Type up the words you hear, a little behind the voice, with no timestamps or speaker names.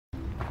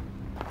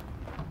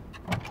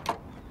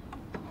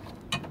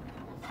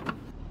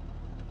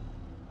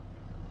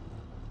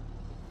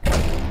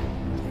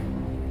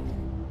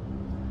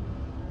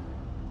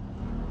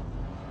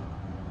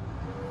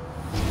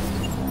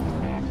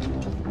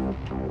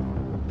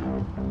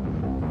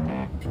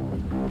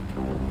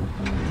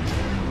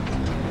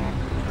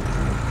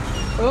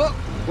Oh,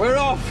 we're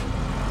off!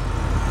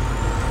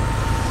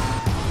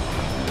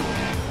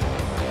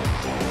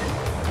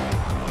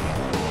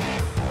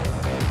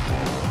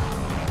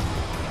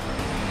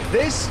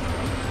 This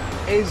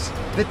is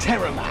the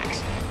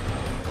Terramax.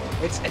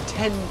 It's a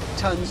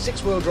 10-ton,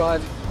 6-wheel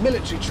drive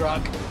military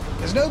truck.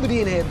 There's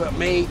nobody in here but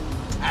me,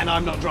 and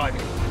I'm not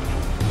driving.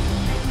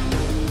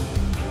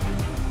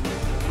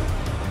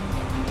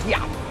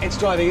 Yeah, it's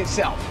driving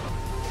itself.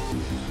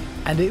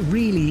 And it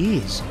really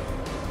is.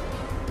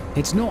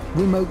 It's not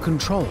remote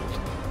controlled.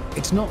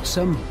 It's not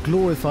some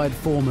glorified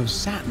form of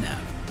sat-nav.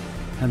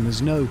 And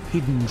there's no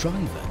hidden driver.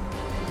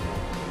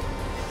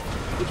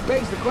 Which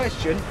begs the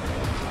question,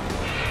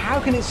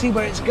 how can it see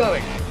where it's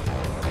going?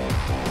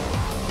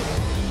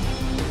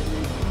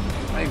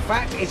 In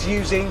fact, it's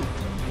using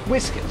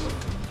whiskers.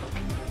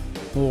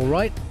 All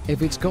right,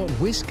 if it's got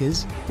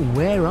whiskers,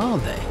 where are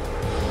they?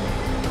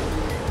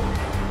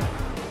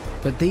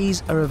 But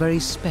these are a very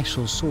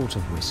special sort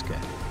of whisker,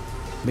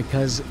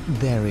 because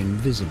they're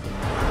invisible.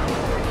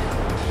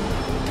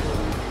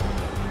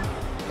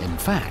 In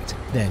fact,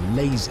 they're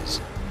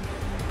lasers.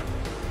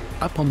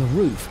 Up on the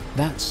roof,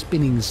 that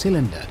spinning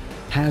cylinder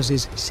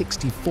houses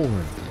 64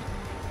 of them,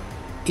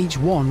 each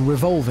one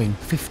revolving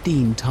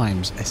 15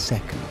 times a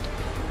second.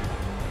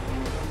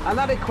 And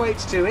that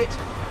equates to it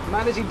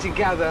managing to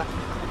gather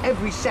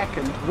every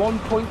second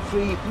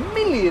 1.3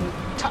 million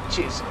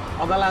touches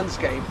on the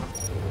landscape.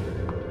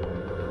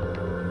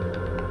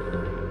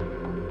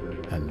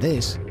 And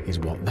this is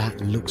what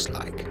that looks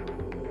like.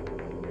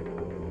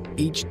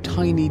 Each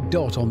tiny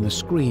dot on the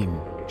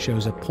screen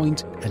shows a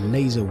point a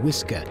laser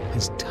whisker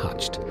has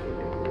touched.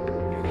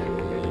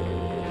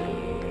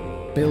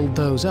 Build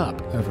those up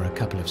over a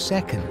couple of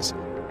seconds,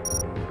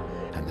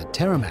 and the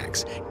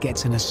Terramax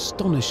gets an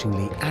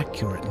astonishingly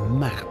accurate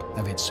map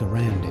of its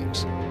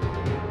surroundings.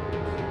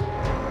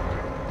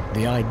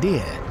 The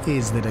idea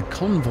is that a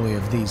convoy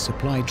of these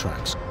supply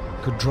trucks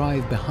could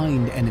drive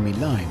behind enemy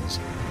lines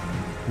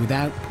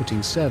without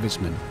putting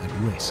servicemen at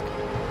risk.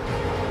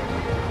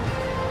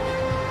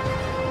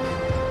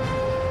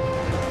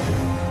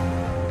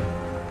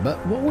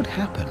 But what would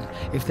happen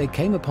if they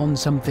came upon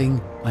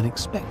something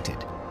unexpected?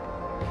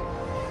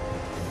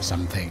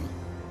 Something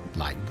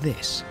like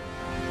this.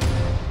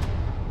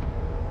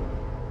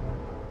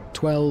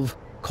 12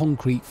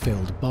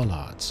 concrete-filled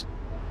bollards.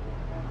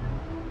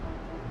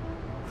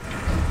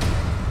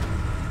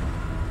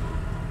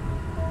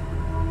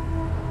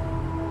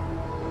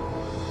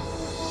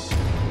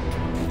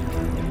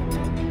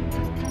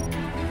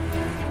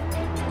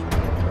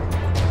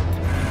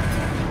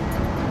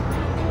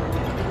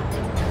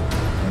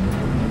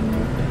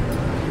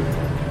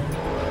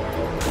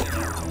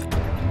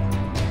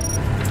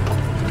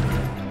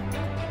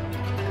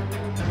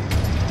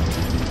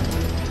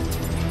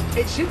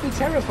 It should be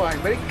terrifying,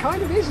 but it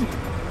kind of isn't.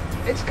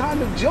 It's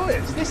kind of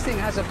joyous. This thing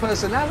has a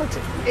personality.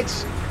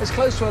 It's as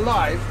close to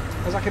alive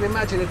as I can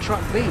imagine a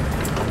truck being.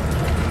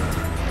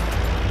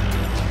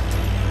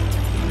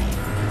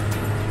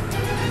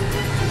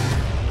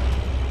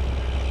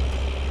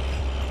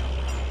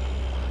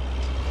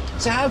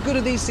 So how good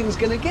are these things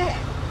going to get?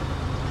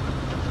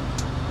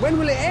 When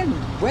will it end?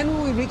 When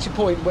will we reach a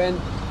point when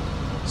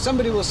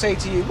somebody will say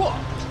to you, what?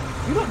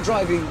 You're not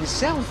driving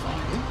yourself, are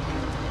you?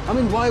 I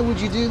mean, why would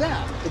you do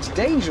that? It's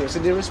dangerous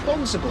and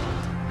irresponsible.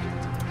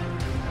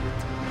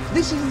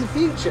 This is the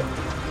future.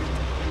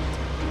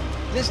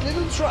 This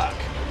little truck,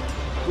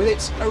 with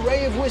its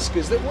array of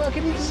whiskers that work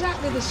in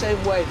exactly the same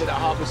way that a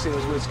harbour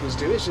seal's whiskers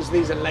do, it's just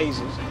these are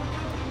lasers,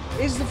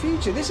 is the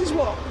future. This is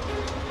what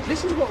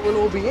we'll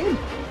all be in.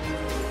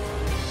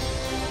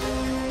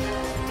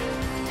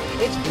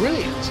 It's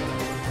brilliant.